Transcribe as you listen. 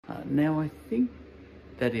Now, I think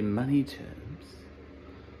that in money terms,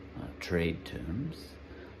 trade terms,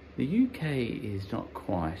 the UK is not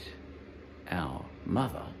quite our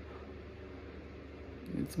mother.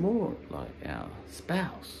 It's more like our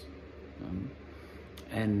spouse.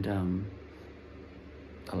 And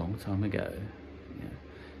a long time ago,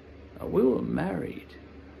 we were married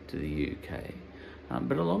to the UK,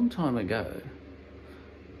 but a long time ago,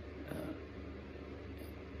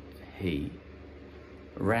 he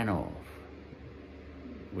ran off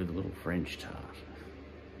with a little French tart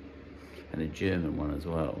and a German one as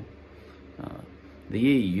well. The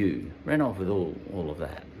EU ran off with all of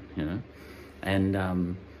that, and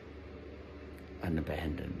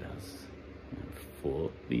abandoned us for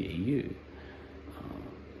the EU.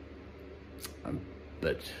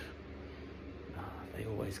 But they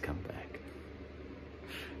always come back.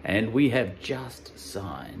 And we have just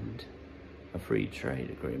signed a free trade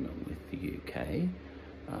agreement with the UK.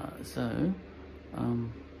 So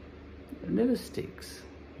it never sticks,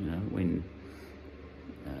 when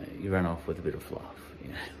you run off with a bit of fluff.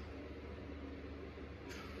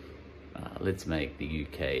 Let's make the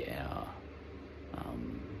UK our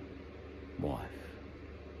wife,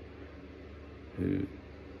 who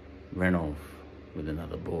ran off with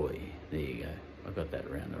another boy. There you go. I got that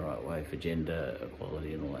around the right way for gender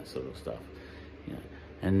equality and all that sort of stuff.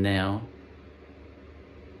 And now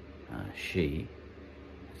she,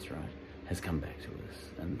 that's right, has come back to us,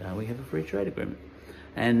 and we have a free trade agreement.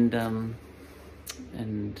 And on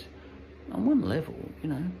one level,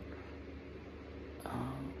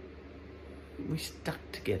 we stuck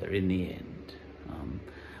together in the end.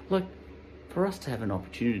 Like, for us to have an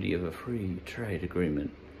opportunity of a free trade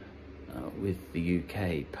agreement with the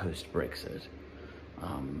UK post-Brexit,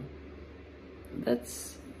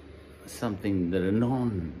 that's something that a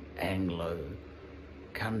non-Anglo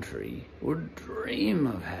country would dream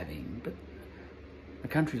of having, but a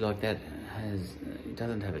country like that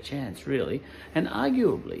doesn't have a chance, really. And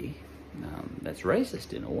arguably, that's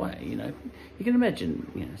racist in a way. You can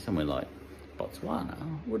imagine, somewhere like Botswana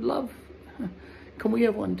would love. Can we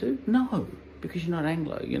have one too? No, because you're not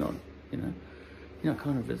Anglo. You're not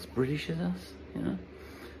kind of as British as us.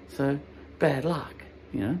 So bad luck.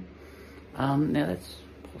 Now that's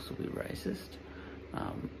possibly racist.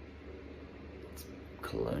 It's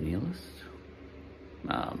colonialist.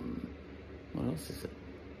 What else is it?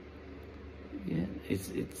 Yeah,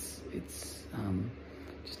 it's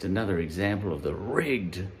just another example of the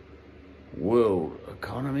rigged world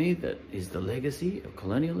economy that is the legacy of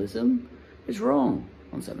colonialism. It's wrong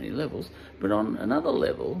on so many levels, but on another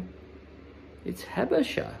level, it's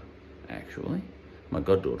Habesha, actually. My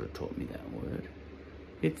goddaughter taught me that word.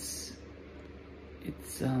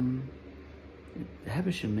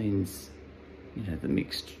 Habesha means, the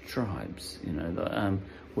mixed tribes,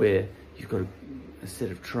 where you've got a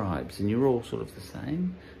set of tribes and you're all sort of the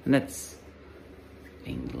same. And that's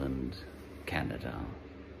England, Canada,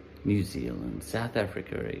 New Zealand, South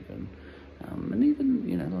Africa even, and even,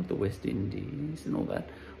 like the West Indies and all that.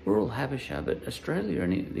 We're all Habesha, but Australia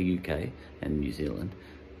and the UK and New Zealand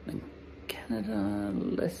and Canada,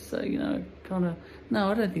 less so, kind of, no,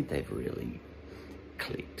 I don't think they've really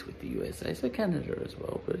clicked with the USA. So Canada as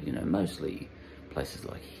well, but, mostly places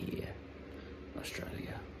like here,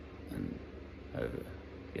 Australia, and over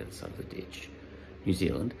the other side of the ditch, New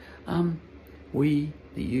Zealand. We,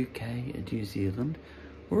 the UK and New Zealand,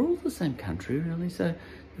 we're all the same country, really. So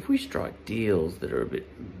if we strike deals that are a bit,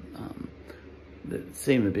 that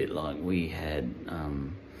seem a bit like we had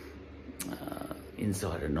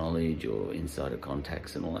insider knowledge or insider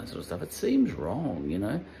contacts and all that sort of stuff, it seems wrong,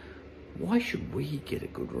 Why should we get a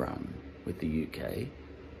good run with the UK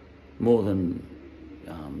more than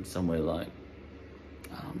somewhere like,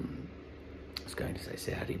 I was going to say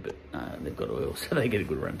Saudi, but they've got oil, so they get a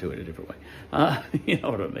good run to it a different way. You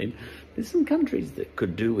know what I mean? There's some countries that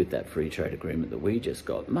could do with that free trade agreement that we just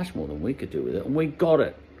got, much more than we could do with it, and we got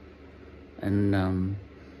it. And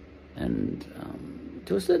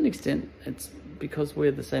to a certain extent, it's because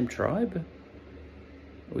we're the same tribe,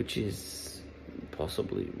 which is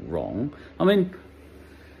possibly wrong. I mean,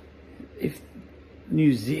 if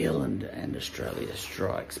New Zealand and Australia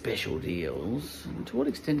strike special deals, to what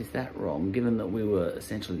extent is that wrong, given that we were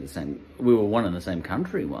essentially the same, we were one and the same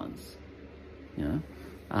country once,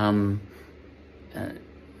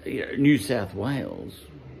 New South Wales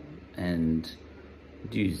and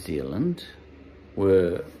New Zealand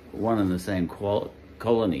were one and the same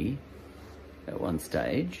colony at one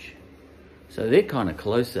stage, so they're kind of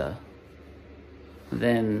closer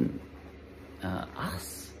than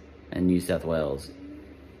us and New South Wales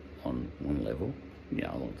on one level,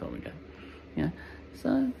 a long time ago.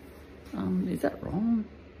 So, is that wrong?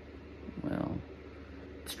 Well,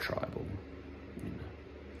 it's tribal, you know.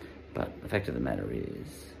 But the fact of the matter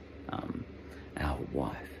is, our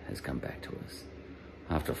wife has come back to us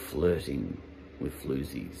after flirting with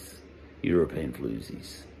floozies, European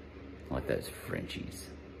floozies, like those Frenchies,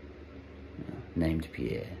 you know, named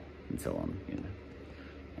Pierre, and so on, you know,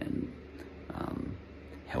 and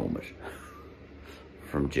Helmut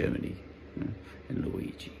from Germany, you know, and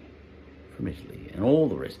Luigi from Italy, and all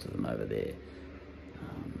the rest of them over there.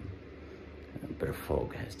 But a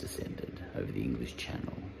fog has descended over the English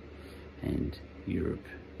Channel, and Europe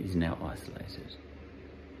is now isolated,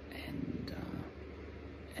 and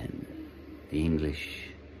the English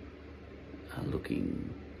are looking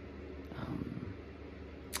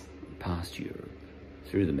past Europe,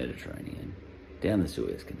 through the Mediterranean, down the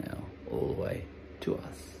Suez Canal, all the way to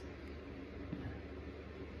us. Yeah.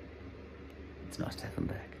 It's nice to have them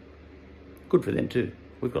back. Good for them too.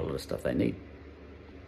 We've got a lot of stuff they need.